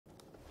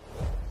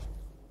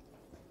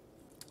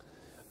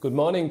Good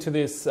morning to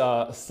this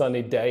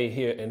sunny day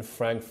here in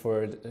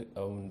Frankfurt,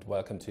 and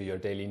welcome to your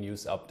daily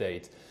news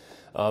update.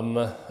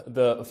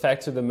 The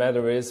fact of the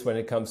matter is, when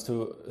it comes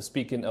to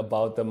speaking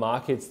about the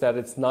markets, that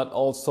it's not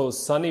all so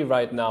sunny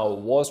right now.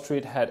 Wall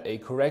Street had a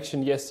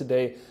correction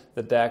yesterday.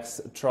 The DAX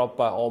dropped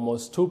by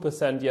almost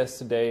 2%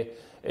 yesterday.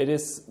 It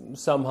is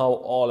somehow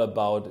all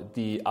about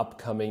the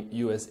upcoming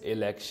US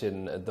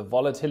election. The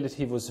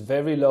volatility was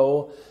very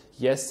low.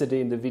 Yesterday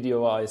in the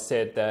video I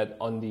said that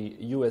on the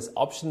US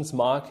options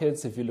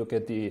markets, if you look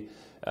at the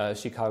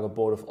Chicago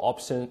Board of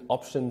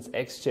Options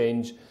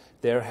Exchange,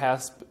 there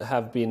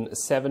have been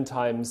 7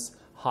 times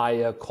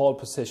higher call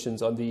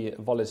positions on the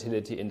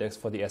volatility index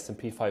for the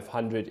S&P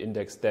 500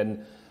 index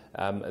than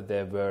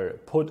there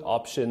were put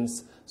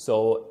options.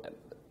 So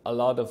a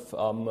lot of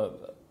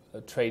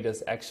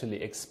traders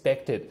actually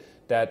expected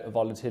that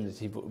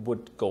volatility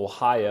would go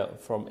higher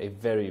from a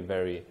very,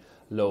 very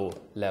low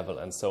level.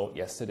 And so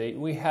yesterday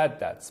we had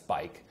that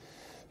spike.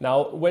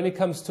 Now, when it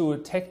comes to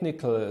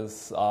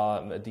technicals,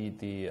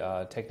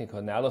 the technical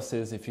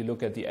analysis, if you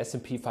look at the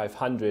S&P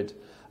 500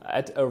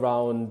 at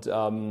around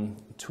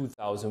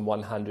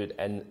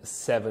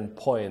 2,107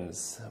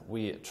 points,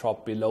 we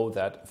dropped below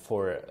that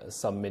for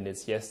some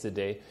minutes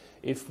yesterday.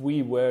 If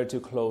we were to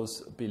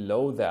close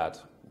below that,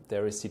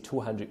 there is the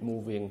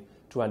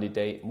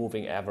 200-day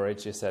moving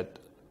average is at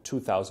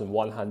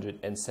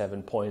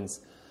 2,107 points.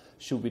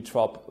 Should we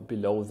drop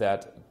below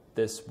that,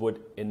 this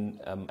would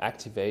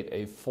activate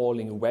a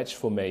falling wedge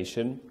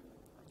formation,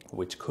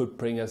 which could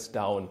bring us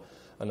down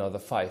another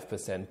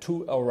 5%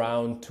 to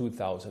around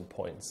 2,000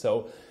 points.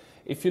 So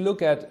if you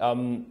look at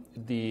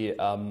the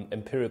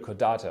empirical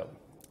data,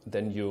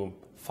 then you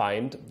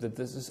find that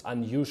this is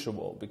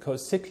unusual,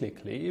 because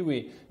cyclically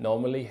we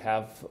normally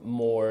have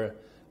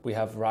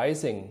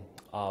rising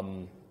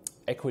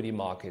equity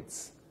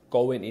markets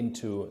going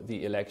into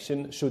the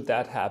election. Should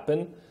that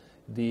happen,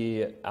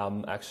 the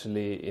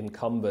actually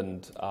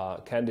incumbent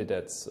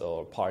candidates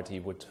or party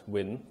would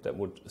win, that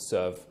would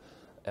serve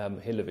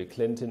Hillary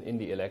Clinton in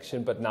the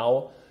election. But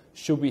now,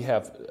 should we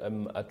have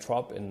a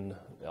drop in,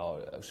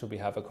 should we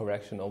have a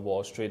correction on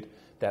Wall Street,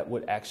 that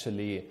would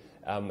actually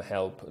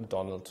help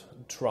Donald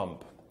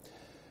Trump.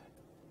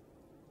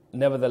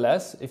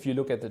 Nevertheless, if you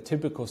look at the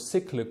typical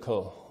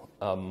cyclical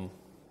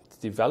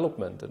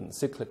development and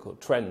cyclical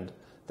trend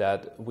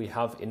that we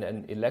have in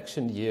an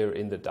election year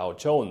in the Dow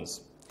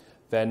Jones,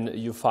 then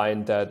you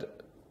find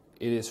that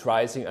it is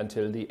rising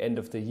until the end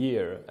of the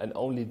year, and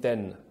only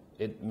then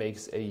it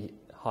makes a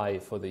high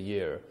for the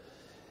year.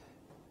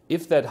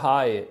 If that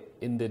high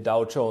in the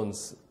Dow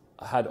Jones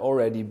had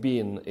already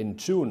been in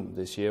June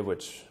this year,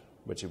 which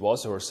it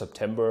was, or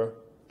September,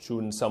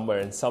 June, somewhere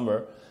in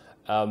summer,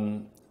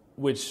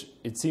 which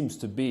it seems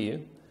to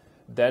be,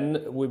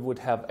 then we would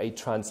have a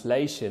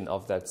translation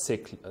of that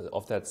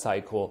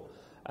cycle,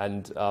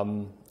 and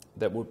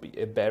that would be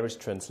a bearish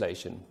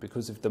translation,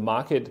 because if the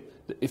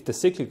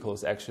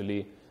cyclicals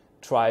actually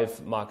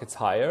drive markets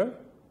higher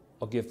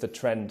or give the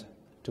trend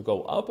to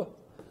go up,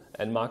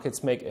 and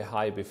markets make a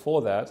high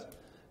before that,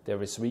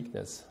 there is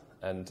weakness.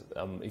 And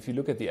if you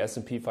look at the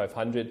S&P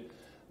 500,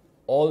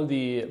 all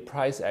the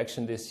price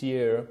action this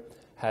year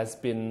has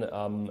been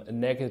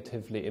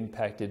negatively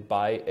impacted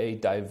by a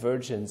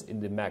divergence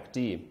in the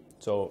MACD.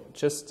 So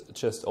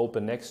just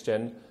open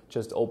NextGen,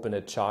 just open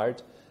a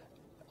chart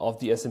of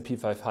the S&P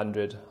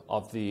 500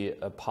 of the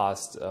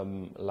past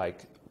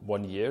like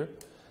 1 year,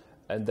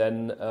 and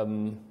then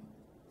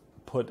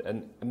put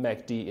a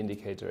MACD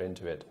indicator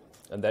into it.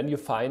 And then you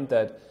find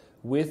that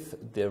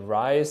with the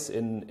rise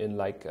in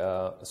like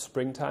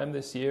springtime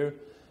this year,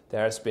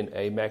 there has been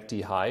a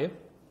MACD high,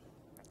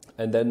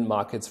 and then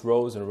markets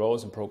rose and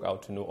rose and broke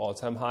out to new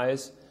all-time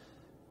highs,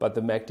 but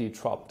the MACD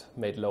dropped,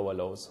 made lower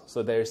lows.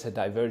 So there is a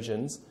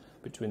divergence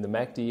between the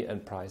MACD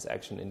and price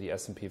action in the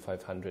S&P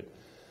 500.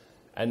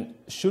 And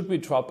should we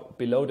drop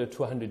below the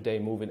 200-day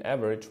moving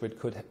average,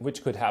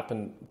 which could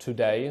happen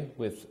today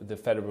with the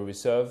Federal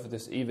Reserve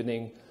this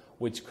evening,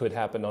 which could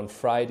happen on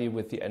Friday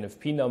with the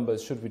NFP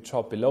numbers, should we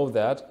drop below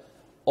that,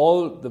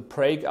 all the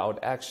breakout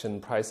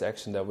action, price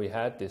action that we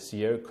had this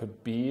year could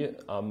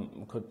a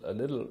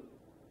little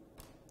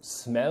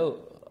smell,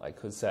 I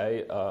could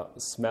say,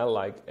 smell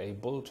like a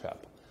bull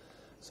trap.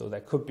 So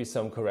there could be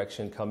some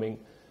correction coming,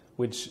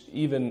 which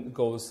even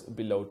goes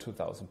below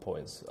 2,000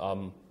 points.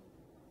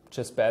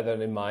 Just bear that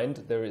in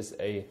mind, there is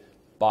a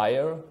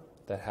buyer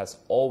that has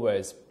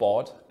always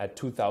bought at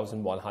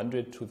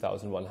 2,100,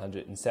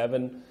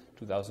 2,107,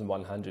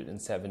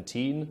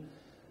 2,117.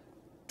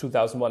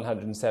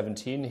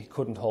 2,117 he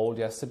couldn't hold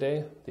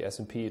yesterday. The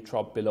S&P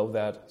dropped below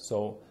that.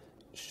 So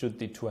should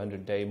the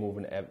 200-day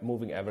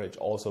moving average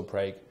also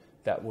break,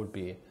 that would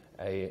be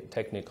a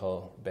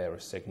technical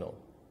bearish signal.